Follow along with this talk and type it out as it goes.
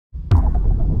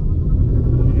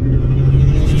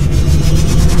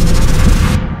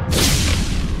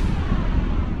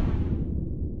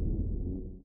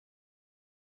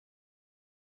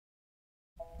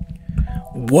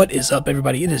What is up,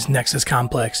 everybody? It is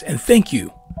Nexuscomplex, and thank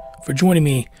you for joining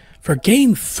me for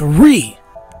Game 3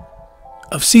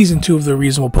 of Season 2 of the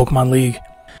Reasonable Pokemon League.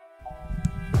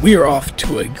 We are off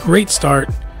to a great start.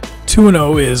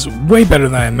 2-0 is way better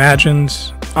than I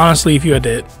imagined. Honestly, if you had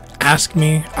to ask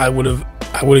me, I would have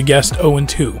guessed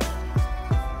 0-2.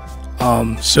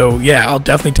 So yeah, I'll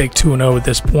definitely take 2-0 at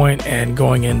this point and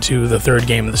going into the third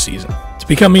game of the season. To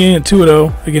be coming in at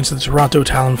 2-0 against the Toronto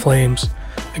Talonflames,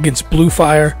 against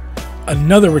Bluefire,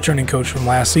 another returning coach from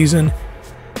last season,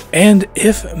 and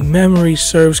if memory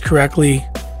serves correctly,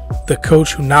 the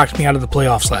coach who knocked me out of the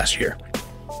playoffs last year.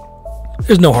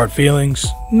 There's no hard feelings,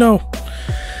 no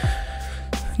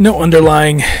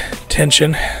underlying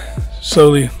tension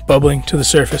slowly bubbling to the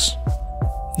surface.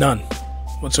 None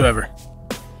whatsoever.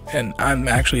 And I'm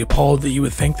actually appalled that you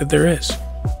would think that there is.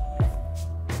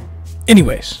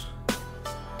 Anyways,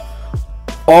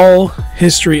 all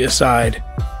history aside,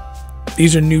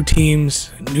 these are new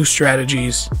teams, new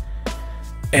strategies,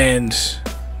 and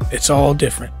it's all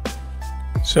different.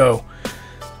 So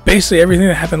basically everything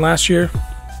that happened last year,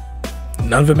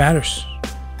 none of it matters.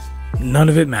 None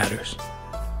of it matters.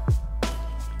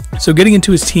 So getting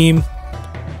into his team,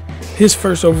 his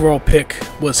first overall pick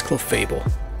was Clefable.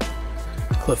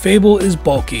 Clefable is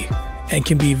bulky and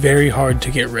can be very hard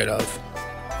to get rid of.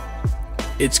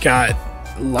 It's got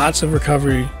lots of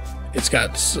recovery. It's got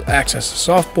access to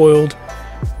soft-boiled,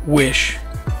 wish.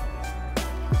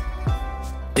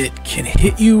 It can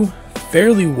hit you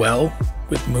fairly well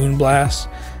with Moonblast,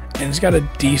 and it's got a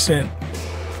decent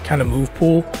kind of move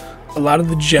pool. A lot of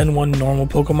the Gen 1 normal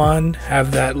Pokemon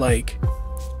have that like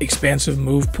expansive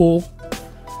move pool,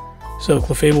 so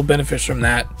Clefable benefits from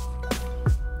that.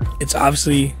 It's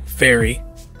obviously Fairy,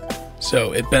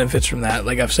 so it benefits from that.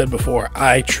 Like I've said before,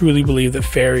 I truly believe that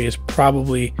Fairy is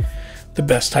probably the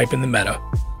best type in the meta.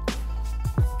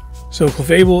 So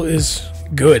Clefable is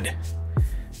good.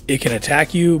 It can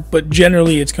attack you, but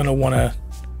generally it's going to want to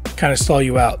kind of stall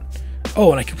you out.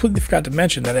 Oh, and I completely forgot to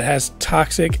mention that it has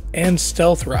Toxic and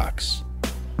Stealth Rocks.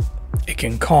 It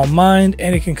can Calm Mind,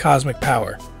 and it can Cosmic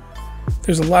Power.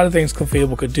 There's a lot of things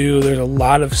Clefable could do. There's a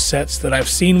lot of sets that I've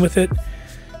seen with it,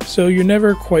 so you're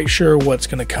never quite sure what's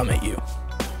going to come at you.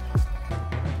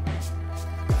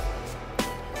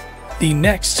 The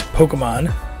next Pokemon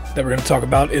that we're going to talk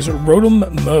about is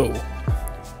Rotom Mow,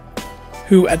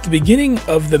 who at the beginning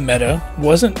of the meta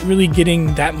wasn't really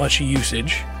getting that much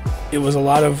usage. It was a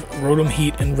lot of Rotom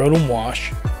Heat and Rotom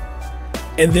Wash.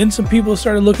 And then some people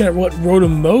started looking at what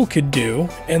Rotom Mow could do,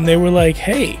 and they were like,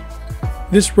 hey,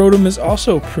 this Rotom is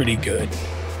also pretty good.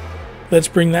 Let's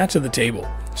bring that to the table.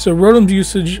 So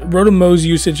Rotom Mow's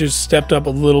usage has stepped up a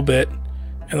little bit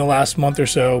in the last month or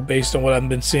so based on what I've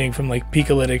been seeing from like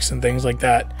Pikalytics and things like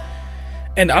that.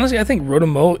 And honestly, I think Rotom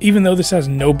Mow, even though this has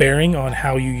no bearing on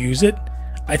how you use it,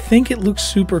 I think it looks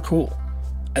super cool.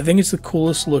 I think it's the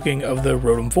coolest looking of the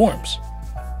Rotom forms.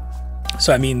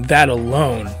 So I mean, that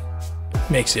alone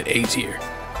makes it A tier.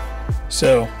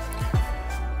 So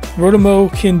Rotom Mow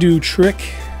can do Trick,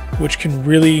 which can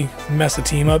really mess the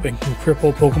team up and can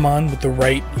cripple Pokemon with the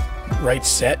right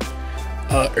set.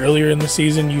 Earlier in the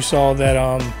season, you saw that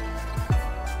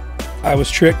I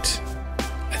was tricked.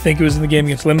 I think it was in the game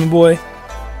against Lemon Boy.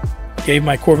 Gave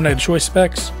my Corviknight choice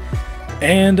specs,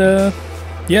 and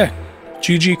yeah,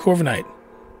 GG Corviknight.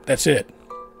 That's it.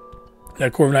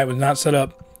 That Corviknight was not set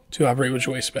up to operate with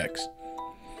choice specs.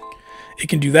 It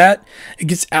can do that. It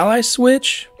gets Ally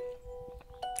Switch,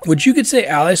 which you could say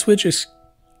Ally Switch is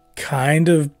kind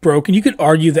of broken. You could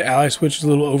argue that Ally Switch is a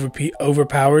little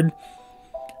overpowered.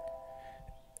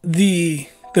 The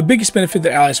biggest benefit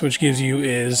that Ally Switch gives you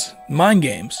is mind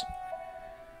games.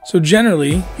 So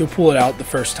generally, you'll pull it out the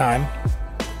first time.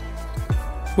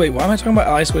 Wait, why am I talking about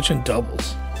Ally Switch in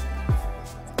doubles?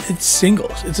 It's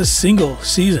singles. It's a single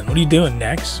season. What are you doing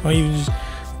next? Why are you just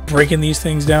breaking these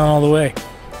things down all the way?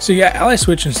 So yeah, Ally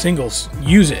Switch in singles.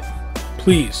 Use it.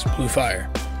 Please, Bluefire.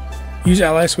 Use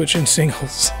Ally Switch in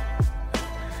singles.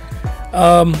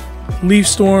 Leaf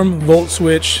Storm, Volt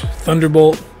Switch,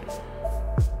 Thunderbolt.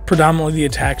 Predominantly the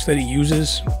attacks that it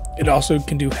uses. It also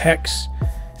can do Hex.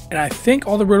 And I think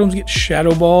all the Rotoms get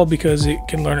Shadow Ball because it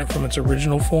can learn it from its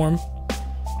original form.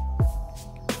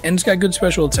 And it's got good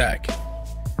special attack.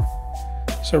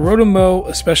 So Rotom Mow,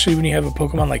 especially when you have a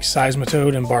Pokemon like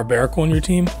Seismitoad and Barbaracle on your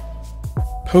team,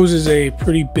 poses a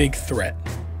pretty big threat.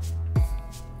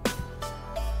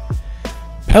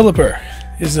 Pelipper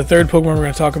is the third Pokemon we're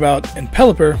going to talk about, and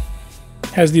Pelipper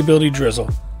has the ability Drizzle.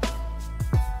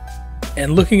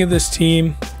 And looking at this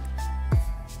team,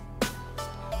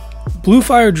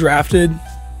 Bluefire drafted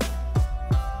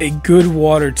a good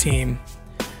water team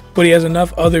but he has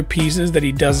enough other pieces that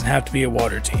he doesn't have to be a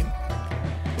water team.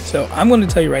 So I'm going to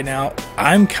tell you right now,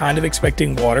 I'm kind of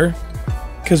expecting water,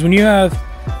 because when you have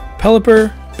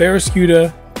Pelipper,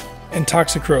 Barraskewda, and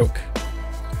Toxicroak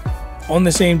on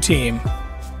the same team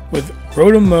with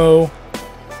Rotom Mow,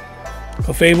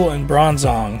 Clefable, and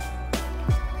Bronzong,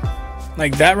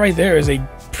 like that right there is a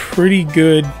pretty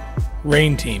good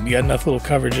rain team. You got enough little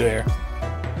coverage there.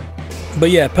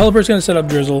 But yeah, Pelipper's going to set up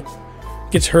Drizzle,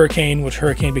 gets Hurricane, which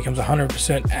Hurricane becomes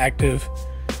 100% active,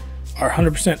 or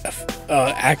 100%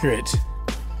 accurate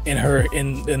in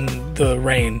the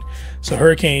rain. So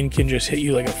Hurricane can just hit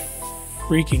you like a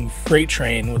freaking freight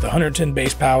train with 110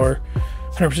 base power,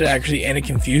 100% accuracy, and it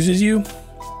confuses you.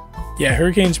 Yeah,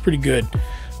 Hurricane's pretty good.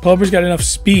 Pelipper's got enough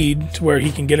speed to where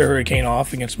he can get a Hurricane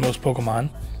off against most Pokemon.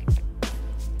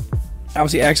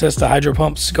 Obviously, access to Hydro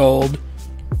Pump, Scald.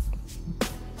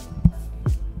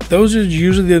 Those are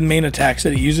usually the main attacks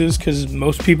that it uses, because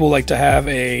most people like to have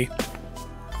a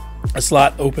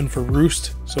slot open for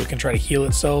Roost so it can try to heal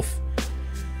itself.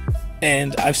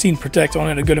 And I've seen Protect on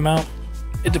it a good amount.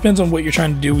 It depends on what you're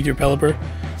trying to do with your Pelipper.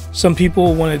 Some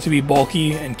people want it to be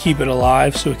bulky and keep it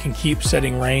alive so it can keep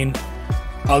setting rain.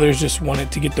 Others just want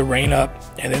it to get the rain up,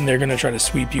 and then they're going to try to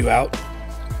sweep you out.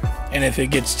 And if it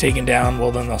gets taken down,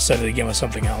 well, then they'll set it again with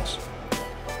something else.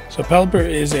 So Pelipper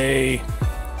is a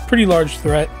pretty large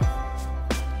threat.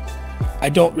 I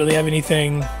don't really have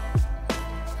anything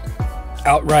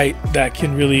outright that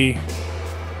can really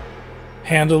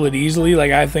handle it easily.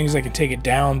 Like, I have things that can take it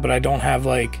down, but I don't have,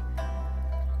 like,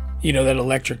 you know, that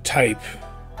electric type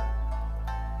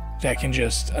that can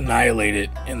just annihilate it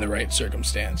in the right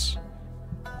circumstance.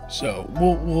 So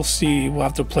we'll see. We'll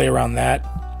have to play around that.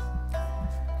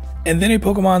 And then a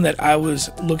Pokemon that I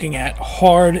was looking at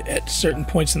hard at certain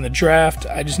points in the draft,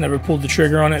 I just never pulled the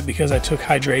trigger on it because I took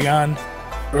Hydreigon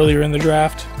earlier in the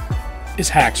draft, is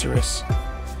Haxorus.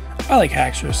 I like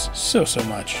Haxorus so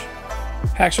much.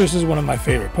 Haxorus is one of my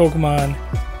favorite Pokemon.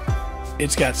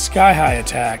 It's got sky high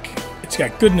attack. It's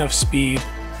got good enough speed.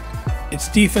 Its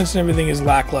defense and everything is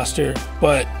lackluster,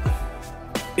 but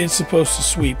it's supposed to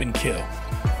sweep and kill.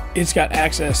 It's got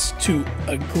access to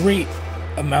a great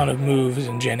amount of moves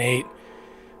in Gen 8.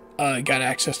 It got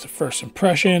access to First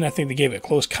Impression. I think they gave it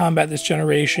Close Combat this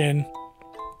generation.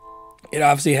 It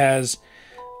obviously has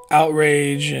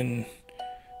Outrage and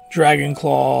Dragon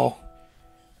Claw,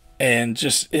 and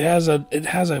just it has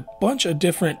a bunch of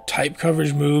different type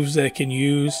coverage moves that it can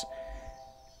use,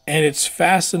 and it's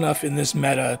fast enough in this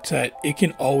meta that it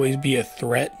can always be a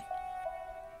threat.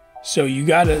 So you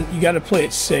gotta play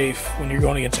it safe when you're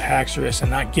going against a Haxorus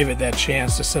and not give it that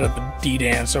chance to set up a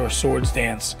D-Dance or a Swords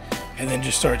Dance and then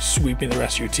just start sweeping the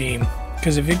rest of your team.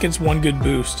 Because if it gets one good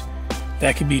boost,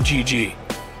 that could be GG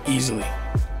easily.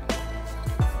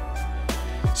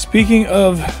 Speaking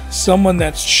of someone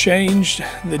that's changed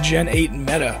the Gen 8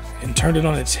 meta and turned it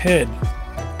on its head,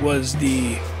 was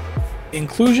the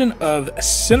inclusion of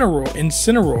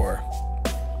Incineroar.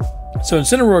 So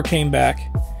Incineroar came back,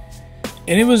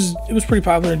 and it was pretty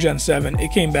popular in Gen 7.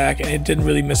 It came back, and it didn't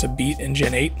really miss a beat in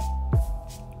Gen 8.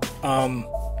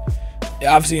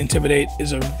 Obviously, Intimidate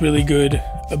is a really good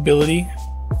ability.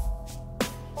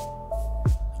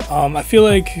 I feel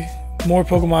like more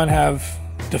Pokemon have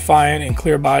Defiant and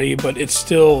Clear Body, but it's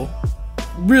still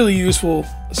really useful,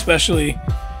 especially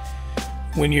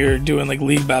when you're doing like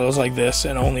league battles like this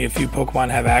and only a few Pokemon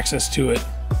have access to it.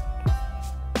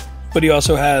 But he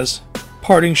also has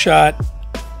Parting Shot.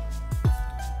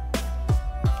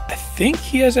 I think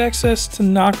he has access to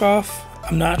Knockoff.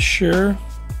 I'm not sure.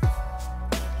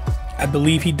 I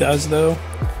believe he does, though.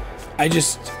 I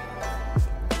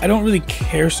don't really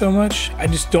care so much. I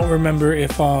just don't remember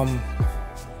if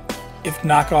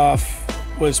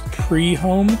Knockoff was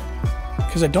pre-home,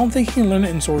 because I don't think he can learn it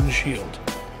in Sword and Shield.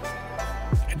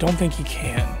 I don't think he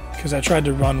can, because I tried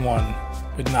to run one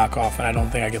with Knockoff and I don't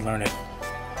think I can learn it.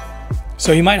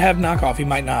 So he might have Knockoff, he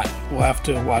might not. We'll have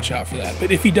to watch out for that.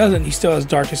 But if he doesn't, he still has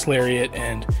Darkest Lariat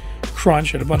and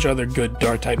Crunch and a bunch of other good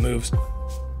Dark type moves.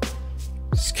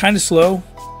 It's kind of slow,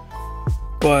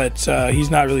 but he's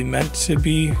not really meant to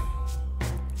be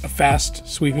a fast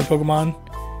sweeping Pokemon.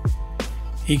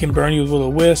 He can burn you with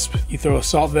Will-O-Wisp. You throw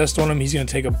Assault Vest on him, he's going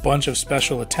to take a bunch of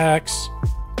special attacks.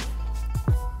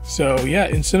 So yeah,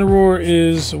 Incineroar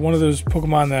is one of those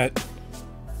Pokemon that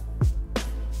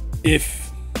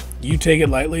if you take it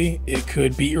lightly, it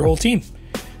could beat your whole team.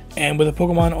 And with a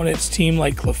Pokemon on its team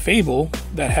like Clefable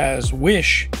that has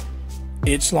Wish,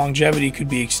 its longevity could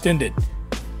be extended.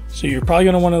 So you're probably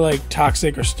going to want to like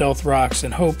Toxic or Stealth Rocks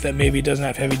and hope that maybe it doesn't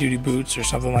have heavy duty boots or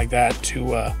something like that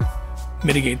to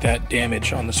mitigate that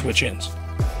damage on the switch-ins.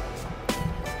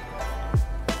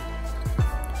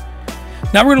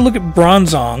 Now we're going to look at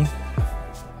Bronzong.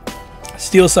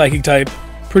 Steel Psychic type.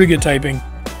 Pretty good typing.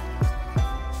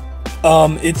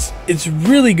 It's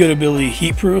really good ability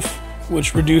Heat Proof,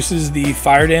 which reduces the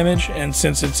fire damage, and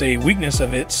since it's a weakness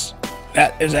of its,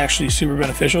 that is actually super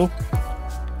beneficial.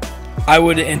 I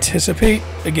would anticipate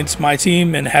against my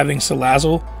team and having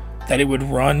Salazzle that it would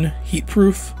run Heat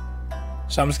Proof.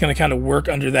 So I'm just going to kind of work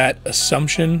under that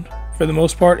assumption for the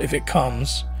most part if it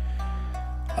comes.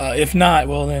 If not,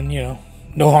 well then, you know,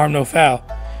 no harm, no foul.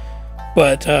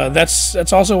 But that's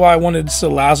also why I wanted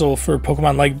Salazzle for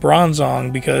Pokemon like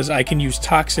Bronzong, because I can use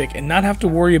Toxic and not have to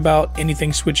worry about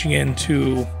anything switching in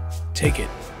to take it.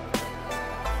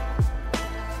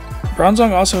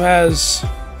 Bronzong also has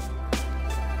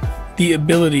the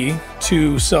ability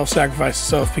to self-sacrifice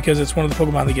itself because it's one of the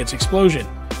Pokemon that gets Explosion.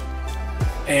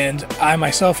 And I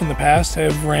myself in the past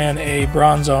have ran a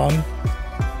Bronzong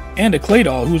and a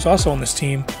Claydol, who's also on this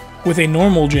team, with a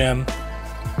normal gem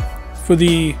for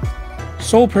the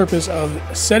sole purpose of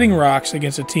setting rocks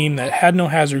against a team that had no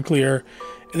hazard clear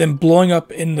and then blowing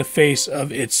up in the face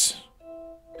of its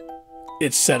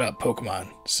setup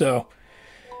Pokemon. So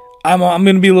I'm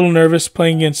going to be a little nervous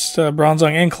playing against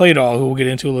Bronzong and Claydol, who we'll get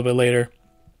into a little bit later.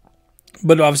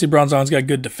 But obviously Bronzong's got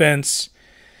good defense.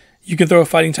 You can throw a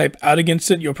fighting type out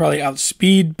against it. You'll probably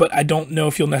outspeed, but I don't know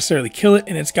if you'll necessarily kill it.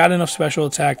 And it's got enough special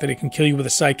attack that it can kill you with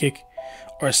a Psychic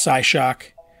or a Psyshock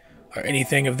or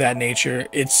anything of that nature.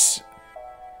 It's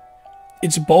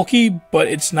bulky, but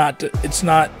it's not a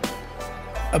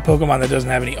Pokemon that doesn't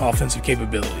have any offensive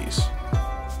capabilities.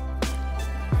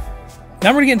 Now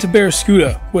we're going to get into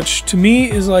Barraskewda, which to me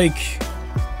is like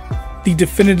the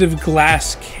definitive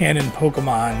glass cannon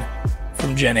Pokemon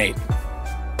from Gen 8.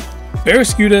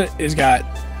 Barraskewda has got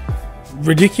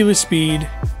ridiculous speed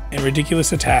and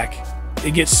ridiculous attack.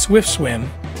 It gets Swift Swim,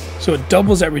 so it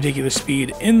doubles that ridiculous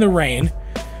speed in the rain,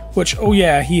 which, oh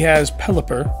yeah, he has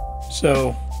Pelipper,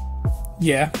 so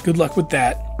yeah, good luck with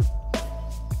that.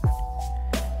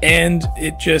 And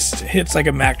it just hits like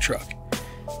a Mack truck.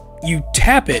 You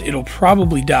tap it, it'll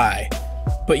probably die.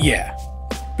 But yeah,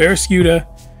 Barraskewda,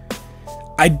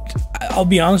 I'll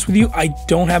be honest with you, I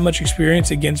don't have much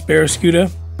experience against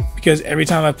Barraskewda because every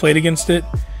time I've played against it,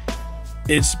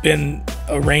 it's been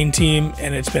a rain team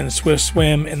and it's been Swift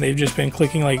Swim and they've just been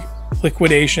clicking like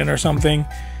Liquidation or something.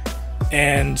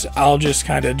 And I'll just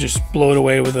kind of just blow it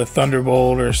away with a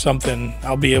Thunderbolt or something.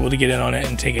 I'll be able to get in on it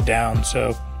and take it down.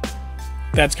 So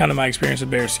that's kind of my experience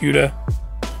with Barraskewda.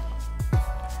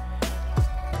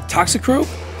 Toxicroak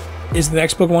is the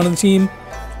next Pokemon on the team.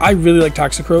 I really like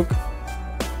Toxicroak.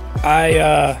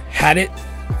 I had it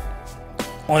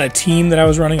on a team that I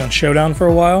was running on Showdown for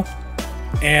a while,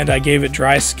 and I gave it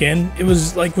Dry Skin. It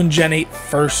was like when Gen 8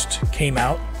 first came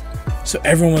out, so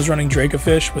everyone was running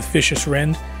Dracofish with Vicious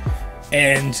Rend,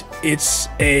 and it's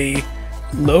a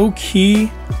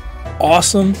low-key,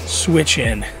 awesome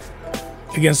switch-in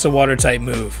against a Water-type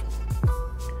move.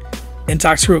 And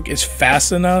Toxicroak is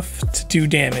fast enough to do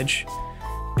damage.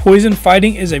 Poison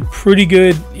Fighting is a pretty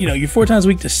good, you're 4 times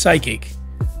weak to Psychic,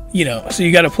 so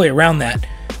you got to play around that.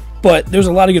 But there's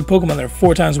a lot of good Pokemon that are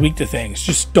 4 times weak to things.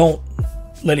 Just don't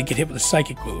let it get hit with a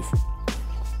Psychic move.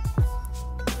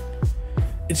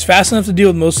 It's fast enough to deal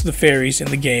with most of the fairies in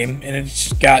the game, and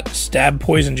it's got Stab,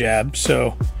 Poison Jab,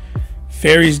 so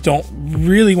fairies don't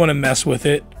really want to mess with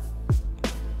it.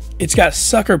 It's got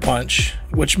Sucker Punch,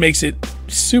 which makes it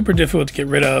super difficult to get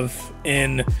rid of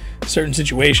in certain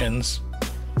situations.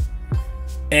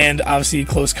 And obviously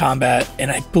close combat,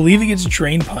 and I believe it gets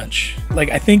Drain Punch. Like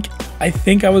I think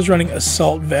I was running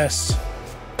Assault Vest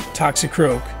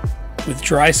Toxicroak with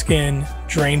Dry Skin,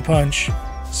 Drain Punch,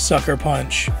 Sucker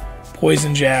Punch,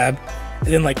 Poison Jab, and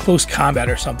then like close combat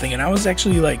or something. And I was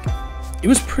actually like, it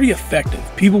was pretty effective.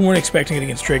 People weren't expecting it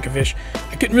against Dracofish.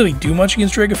 I couldn't really do much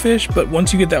against Dracofish, but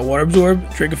once you get that Water Absorb,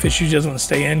 Dracofish usually doesn't want to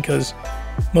stay in because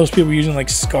most people are using like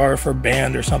Scarf or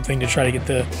Band or something to try to get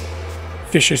the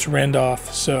Vicious Rend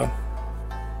off. So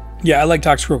yeah, I like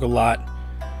Toxicroak a lot.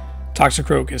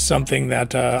 Toxicroak is something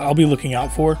that I'll be looking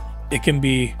out for. It can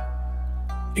be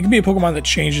a Pokemon that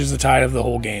changes the tide of the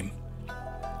whole game.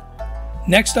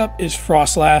 Next up is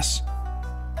Frostlass.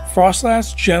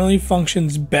 Frostlass generally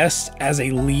functions best as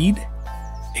a lead.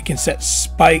 It can set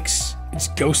spikes. It's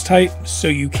ghost type, so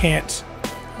you can't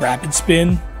rapid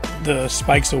spin the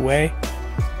spikes away.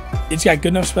 It's got good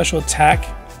enough special attack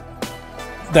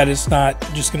that it's not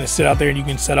just going to sit out there and you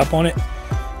can set up on it.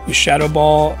 With Shadow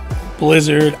Ball,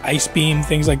 Blizzard, Ice Beam,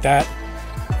 things like that.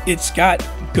 It's got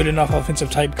good enough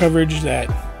offensive type coverage that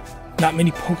not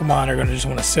many Pokemon are going to just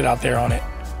want to sit out there on it.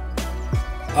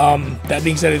 That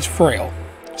being said, it's frail.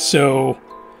 So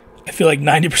I feel like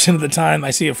 90% of the time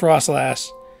I see a Frostlass,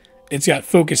 it's got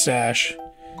Focus Sash,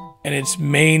 and its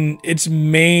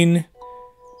main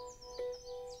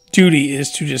duty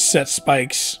is to just set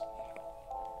spikes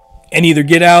and either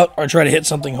get out or try to hit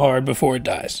something hard before it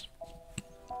dies.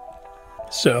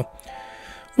 So,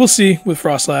 we'll see with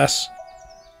Frostlass.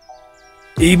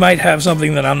 He might have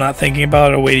something that I'm not thinking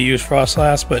about, a way to use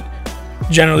Frostlass, but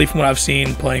generally from what I've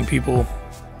seen playing people,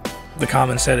 the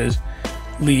common set is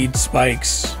lead,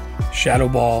 spikes, Shadow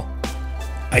Ball,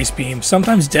 Ice Beam,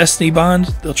 sometimes Destiny Bond.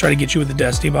 They'll try to get you with the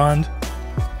Destiny Bond.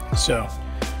 So,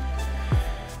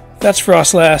 that's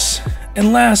Frostlass.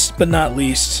 And last but not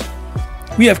least,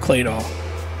 we have Claydol.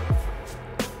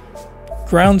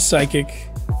 Ground Psychic.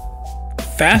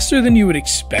 Faster than you would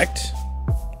expect.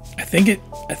 I think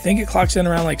it clocks in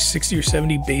around like 60 or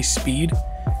 70 base speed.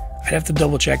 I'd have to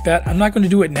double check that. I'm not going to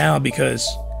do it now because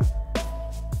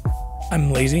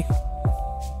I'm lazy,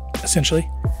 essentially.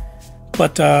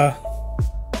 But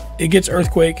it gets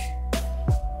Earthquake.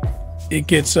 It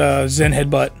gets Zen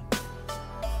Headbutt.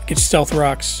 It gets Stealth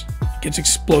Rocks. It gets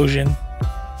Explosion.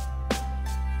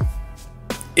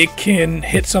 It can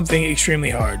hit something extremely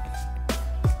hard.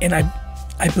 And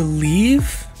I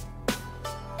believe,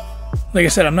 like I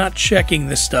said, I'm not checking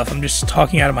this stuff. I'm just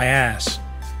talking out of my ass.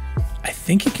 I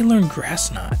think it can learn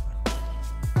Grass Knot.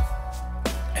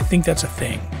 I think that's a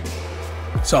thing.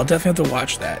 So I'll definitely have to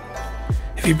watch that.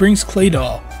 If he brings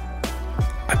Claydol,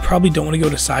 I probably don't want to go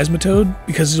to Seismitoad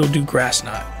because it'll do Grass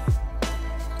Knot.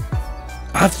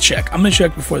 I'll have to check. I'm going to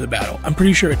check before the battle. I'm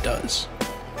pretty sure it does.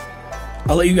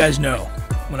 I'll let you guys know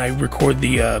when I record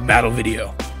the battle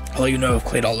video. I'll let you know if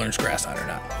Claydol learns Grass Knot or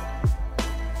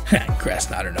not. Grass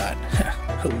Knot or not.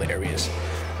 Hilarious.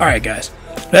 Alright guys,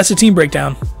 that's the team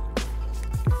breakdown.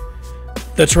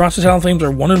 The Toronto Talonflames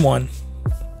are 1-1.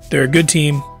 They're a good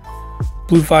team.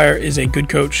 Bluefire is a good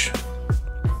coach.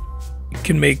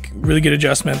 Can make really good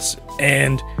adjustments,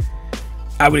 and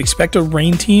I would expect a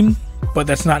rain team, but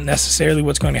that's not necessarily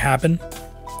what's going to happen.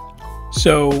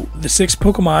 So the 6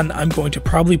 Pokemon I'm going to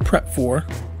probably prep for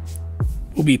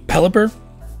will be Pelipper,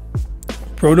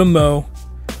 Rotom-Mow,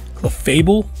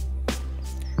 Clefable,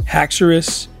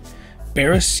 Haxorus,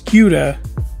 Barraskewda.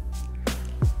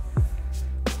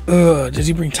 Does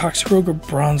he bring Toxicroak or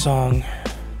Bronzong?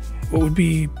 What would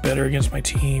be better against my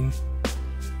team?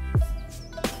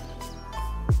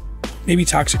 Maybe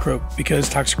Toxicroak, because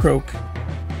Toxicroak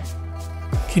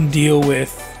can deal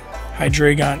with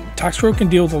Hydreigon. Toxicroak can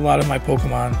deal with a lot of my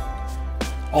Pokemon.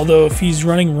 Although if he's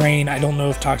running Rain, I don't know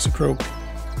if Toxicroak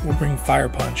will bring Fire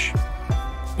Punch.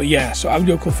 But yeah, so I would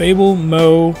go Clefable,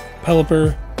 Mow,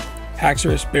 Pelipper,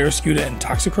 Haxorus, Barraskewda, and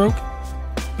Toxicroak.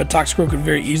 But Toxicroak could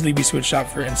very easily be switched out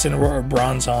for Incineroar or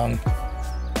Bronzong.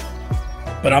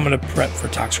 But I'm going to prep for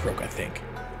Toxicroak, I think.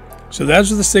 So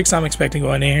those are the 6 I'm expecting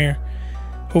going in here.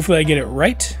 Hopefully I get it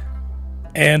right.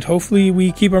 And hopefully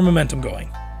we keep our momentum going.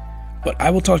 But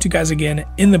I will talk to you guys again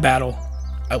in the battle.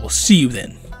 I will see you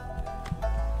then.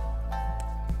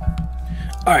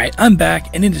 Alright, I'm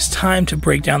back, and it is time to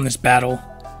break down this battle.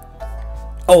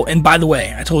 Oh, and by the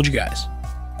way, I told you guys,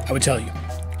 I would tell you,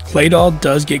 Claydol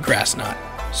does get Grass Knot,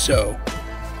 so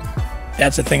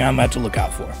that's a thing I'm going to have to look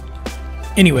out for.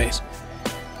 Anyways,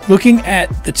 looking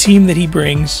at the team that he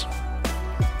brings,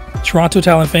 Toronto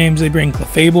Talonflames, they bring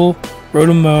Clefable,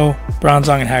 Rotom-Mow,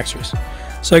 Bronzong, and Haxorus.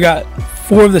 So I got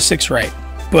 4 of the 6 right,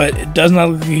 but it does not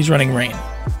look like he's running Rain.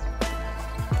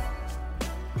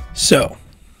 So,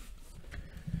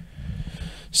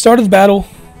 start of the battle,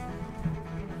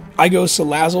 I go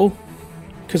Salazzle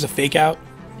because of Fake Out.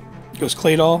 Goes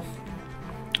Claydol.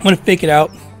 I'm going to Fake it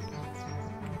out.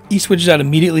 He switches out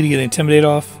immediately to get Intimidate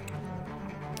off.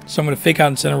 So I'm going to Fake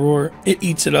out Incineroar. It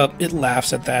eats it up. It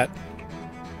laughs at that.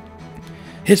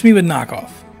 Hits me with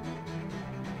Knockoff.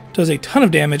 Does a ton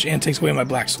of damage and takes away my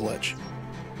Black Sludge.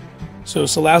 So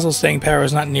Salazzle's staying power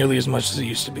is not nearly as much as it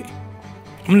used to be.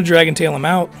 I'm going to Dragon Tail him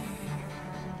out.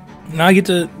 Now I get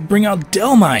to bring out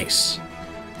Delmice,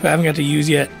 who I haven't got to use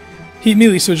yet. He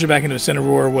immediately switches back into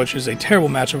Incineroar, which is a terrible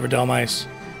matchup for Delmice.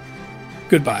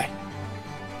 Goodbye.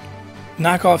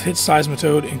 Knockoff hits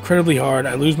Seismitoad incredibly hard.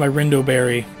 I lose my Rindo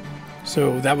Berry.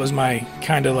 So that was my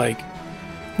kind of like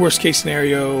worst case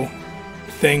scenario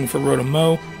thing for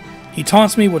Rotom-Mow. He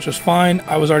taunts me, which was fine.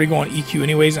 I was already going EQ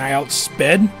anyways, and I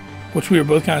outsped, which we were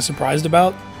both kind of surprised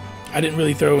about. I didn't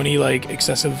really throw any like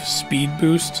excessive speed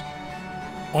boost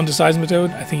onto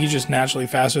Seismitoad. I think he's just naturally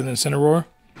faster than Incineroar.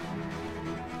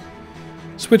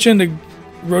 Switch into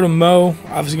Rotom-Mow.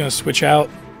 Obviously going to switch out.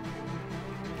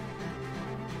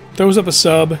 Throws up a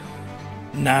sub.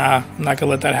 Nah, I'm not going to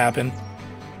let that happen.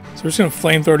 So we're just going to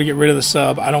Flamethrower to get rid of the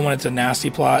sub. I don't want it to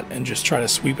nasty plot and just try to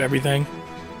sweep everything.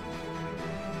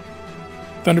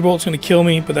 Thunderbolt's going to kill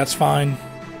me, but that's fine.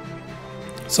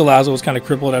 Salazzle was kind of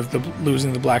crippled after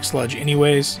losing the Black Sludge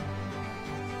anyways.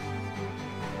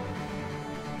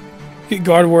 Get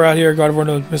Gardevoir out here. Gardevoir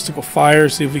knows Mystical Fire.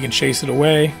 See if we can chase it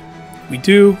away. We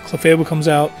do. Clefable comes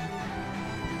out.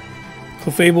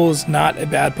 Clefable is not a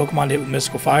bad Pokemon to hit with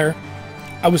Mystical Fire.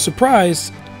 I was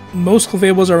surprised. Most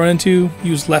Clefables I run into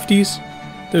use lefties.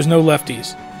 There's no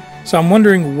lefties. So I'm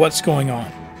wondering what's going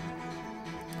on.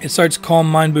 It starts Calm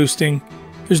Mind boosting.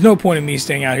 There's no point in me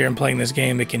staying out here and playing this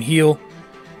game that can heal.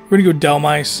 We're going to go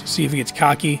Delmice, see if he gets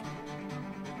cocky.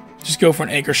 Just go for an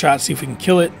Anchor Shot, see if we can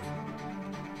kill it.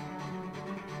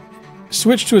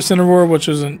 Switch to a Incineroar, which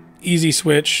was an easy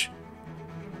switch.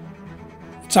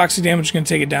 Toxic damage is going to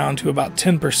take it down to about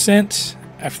 10%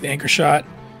 after the Anchor Shot.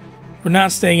 We're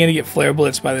not staying in to get Flare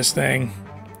Blitz by this thing.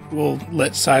 We'll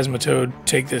let Seismitoad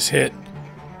take this hit.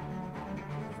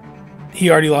 He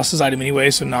already lost his item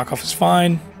anyway, so knockoff is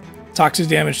fine. Toxic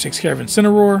damage takes care of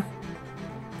Incineroar.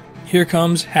 Here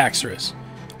comes Haxorus.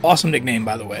 Awesome nickname,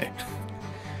 by the way.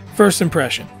 First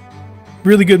impression.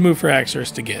 Really good move for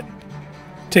Haxorus to get.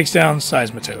 Takes down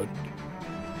Seismitoad.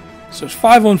 So it's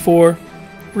 5-on-4.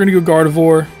 We're going to go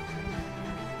Gardevoir.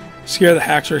 Scare the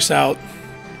Haxorus out.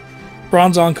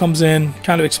 Bronzong comes in,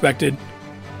 kind of expected.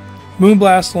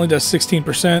 Moonblast only does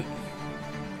 16%.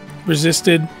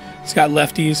 Resisted. It's got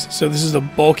lefties, so this is a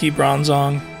bulky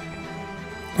Bronzong.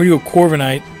 We're going to go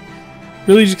Corviknight.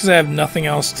 Really just because I have nothing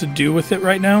else to do with it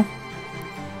right now.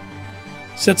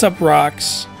 Sets up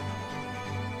rocks.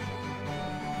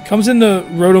 Comes into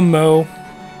Rotom Mow.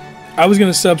 I was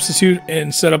going to substitute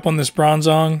and set up on this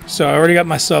Bronzong, so I already got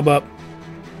my sub up.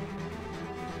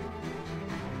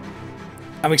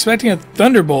 I'm expecting a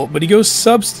Thunderbolt, but he goes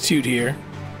Substitute here.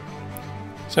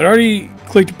 So I'd already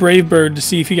clicked Brave Bird to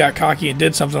see if he got cocky and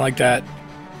did something like that.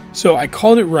 So I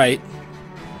called it right.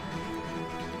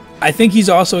 I think he's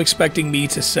also expecting me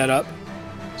to set up.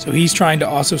 So he's trying to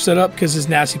also set up because his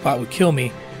Nasty Pot would kill me,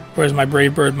 whereas my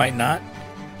Brave Bird might not.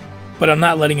 But I'm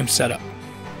not letting him set up.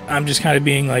 I'm just kind of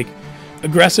being like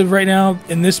aggressive right now.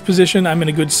 In this position, I'm in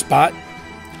a good spot.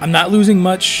 I'm not losing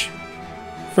much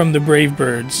from the Brave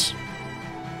Birds.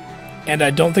 And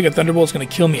I don't think a Thunderbolt's going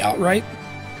to kill me outright.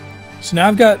 So now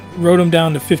I've got Rotom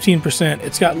down to 15%.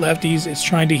 It's got lefties. It's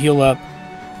trying to heal up.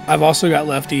 I've also got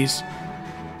lefties.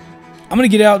 I'm going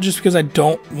to get out just because I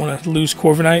don't want to lose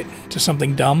Corviknight to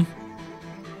something dumb.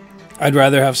 I'd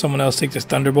rather have someone else take this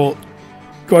Thunderbolt.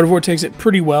 Gardevoir takes it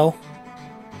pretty well.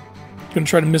 Going to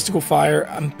try to Mystical Fire.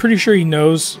 I'm pretty sure he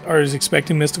knows or is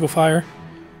expecting Mystical Fire.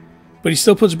 But he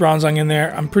still puts Bronzong in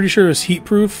there. I'm pretty sure it's Heat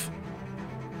Proof.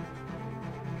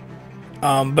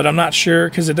 But I'm not sure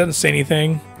because it doesn't say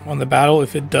anything on the battle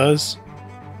if it does.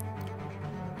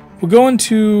 We'll go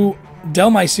into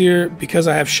Delmice here because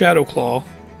I have Shadow Claw.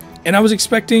 And I was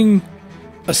expecting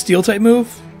a Steel type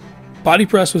move. Body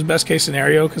Press was best case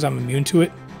scenario because I'm immune to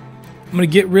it. I'm going to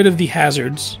get rid of the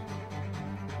hazards.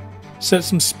 Set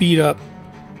some speed up.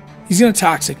 He's going to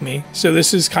Toxic me. So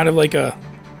this is kind of like a...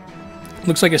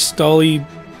 looks like a stally,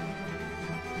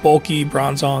 bulky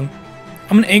Bronzong.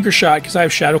 I'm going to Anchor Shot because I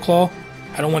have Shadow Claw.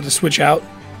 I don't want to switch out.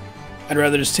 I'd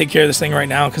rather just take care of this thing right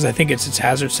now because I think it's its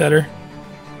hazard setter.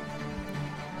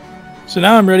 So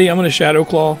now I'm ready. I'm going to Shadow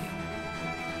Claw.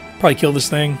 Probably kill this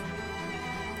thing.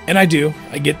 And I do.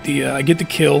 I get the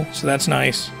kill, so that's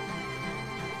nice.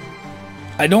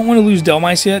 I don't want to lose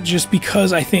Delmice yet just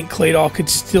because I think Claydol could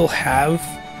still have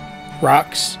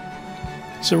rocks.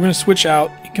 So we're going to switch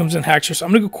out. He comes in Haxorus.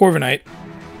 I'm going to go Corviknight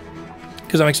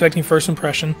because I'm expecting First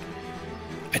Impression.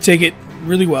 I take it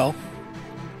really well.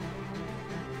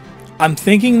 I'm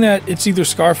thinking that it's either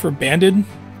Scarf or Banded.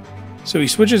 So he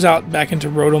switches out back into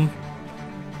Rotom.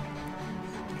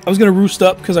 I was going to Roost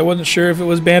up because I wasn't sure if it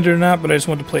was Banded or not, but I just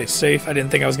wanted to play it safe. I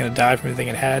didn't think I was going to die from anything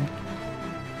it had.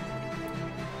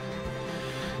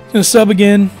 Going to sub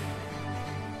again,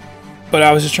 but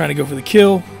I was just trying to go for the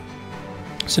kill.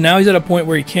 So now he's at a point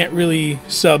where he can't really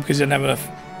sub because he doesn't have enough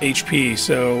HP,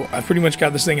 so I've pretty much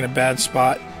got this thing in a bad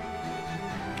spot.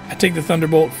 I take the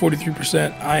Thunderbolt,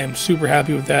 43%. I am super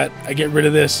happy with that. I get rid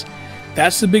of this.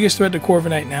 That's the biggest threat to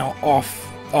Corviknight now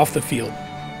off the field.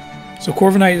 So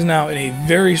Corviknight is now in a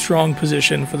very strong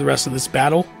position for the rest of this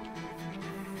battle.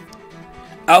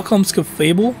 Out comes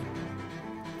Clefable.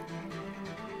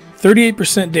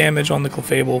 38% damage on the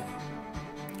Clefable.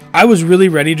 I was really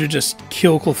ready to just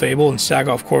kill Clefable and sack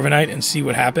off Corviknight and see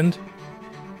what happened.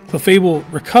 Clefable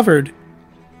recovered.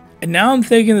 And now I'm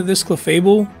thinking that this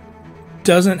Clefable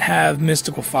doesn't have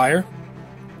Mystical Fire.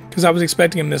 Because I was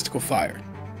expecting a Mystical Fire.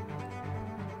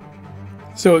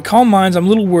 So at Calm Minds, I'm a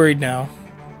little worried now.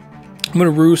 I'm going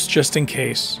to Roost just in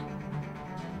case.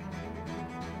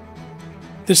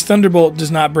 This Thunderbolt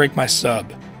does not break my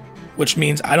sub, which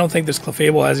means I don't think this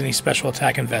Clefable has any special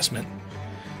attack investment.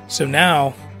 So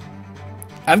now,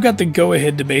 I've got the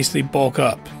go-ahead to basically bulk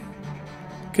up,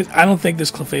 because I don't think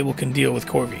this Clefable can deal with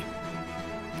Corvi.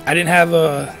 I didn't have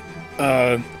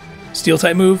a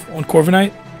Steel-type move on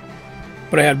Corviknight,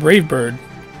 but I had Brave Bird,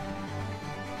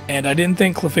 and I didn't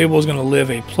think Clefable was going to live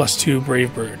a +2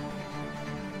 Brave Bird.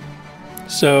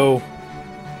 So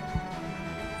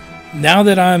now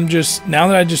that I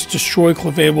just destroy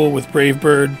Clefable with Brave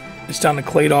Bird, it's down to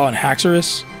Claydol and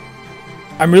Haxorus.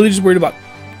 I'm really just worried about,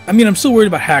 I'm still worried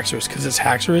about Haxorus because it's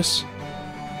Haxorus,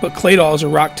 but Claydol is a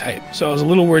rock type, so I was a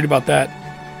little worried about that.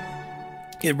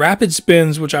 It rapid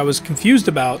spins, which I was confused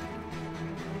about.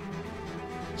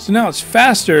 So now it's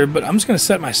faster, but I'm just going to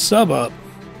set my sub up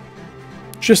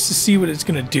just to see what it's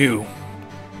going to do.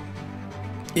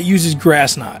 It uses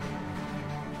Grass Knot,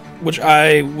 which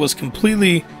I was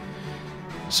completely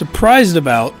surprised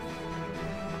about,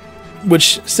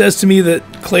 which says to me that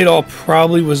Claydol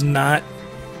probably was not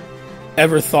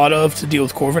ever thought of to deal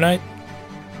with Corviknight.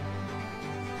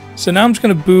 So now I'm just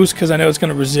going to boost because I know it's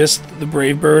going to resist the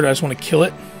Brave Bird. I just want to kill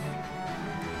it.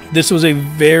 This was a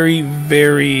very,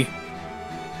 very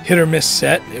hit or miss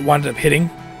set. It wound up hitting.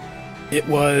 It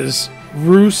was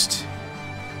Roost,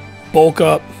 Bulk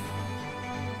Up,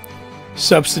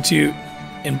 Substitute,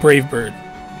 and Brave Bird.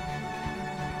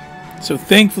 So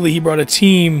thankfully he brought a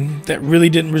team that really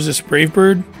didn't resist Brave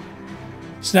Bird.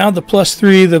 So now the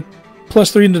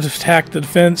 +3 into attack, the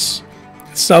defense,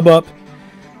 sub up.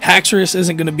 Haxorus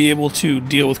isn't going to be able to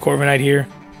deal with Corviknight here.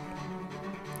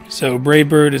 So Brave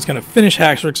Bird is going to finish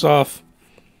Haxorus off.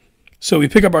 So we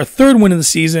pick up our 3rd win of the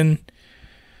season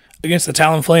against the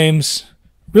Talonflames.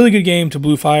 Really good game to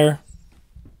Bluefire.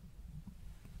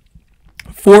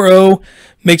 4-0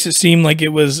 makes it seem like it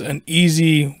was an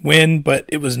easy win, but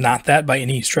it was not that by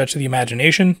any stretch of the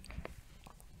imagination.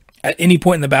 At any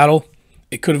point in the battle,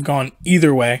 it could have gone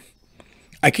either way.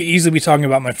 I could easily be talking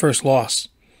about my first loss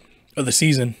of the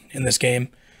season in this game.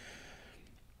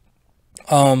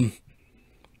 So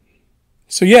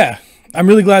yeah, I'm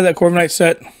really glad that Corviknight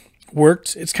set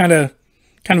worked. It's kind of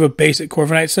a basic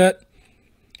Corviknight set,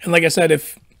 and like I said,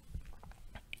 if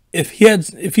he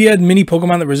had mini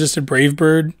Pokemon that resisted Brave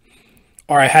Bird,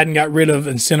 or I hadn't got rid of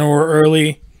Incineroar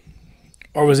early,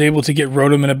 or was able to get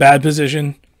Rotom in a bad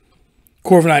position,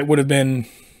 Corviknight would have been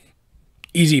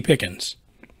easy pickings.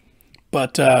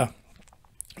 But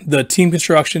the team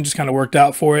construction just kind of worked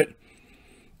out for it,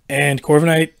 and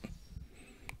Corviknight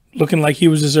looking like he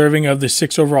was deserving of the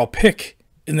 6th overall pick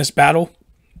in this battle.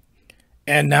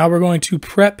 And now we're going to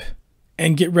prep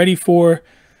and get ready for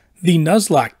the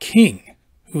Nuzlocke King,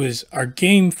 who is our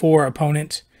Game 4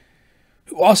 opponent,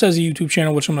 who also has a YouTube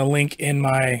channel, which I'm going to link in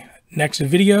my next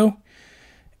video,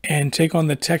 and take on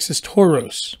the Texas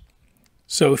Toros.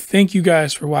 So thank you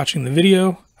guys for watching the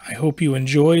video. I hope you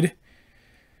enjoyed,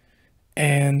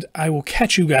 and I will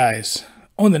catch you guys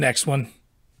on the next one.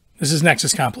 This is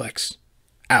Nexuscomplex,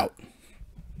 out.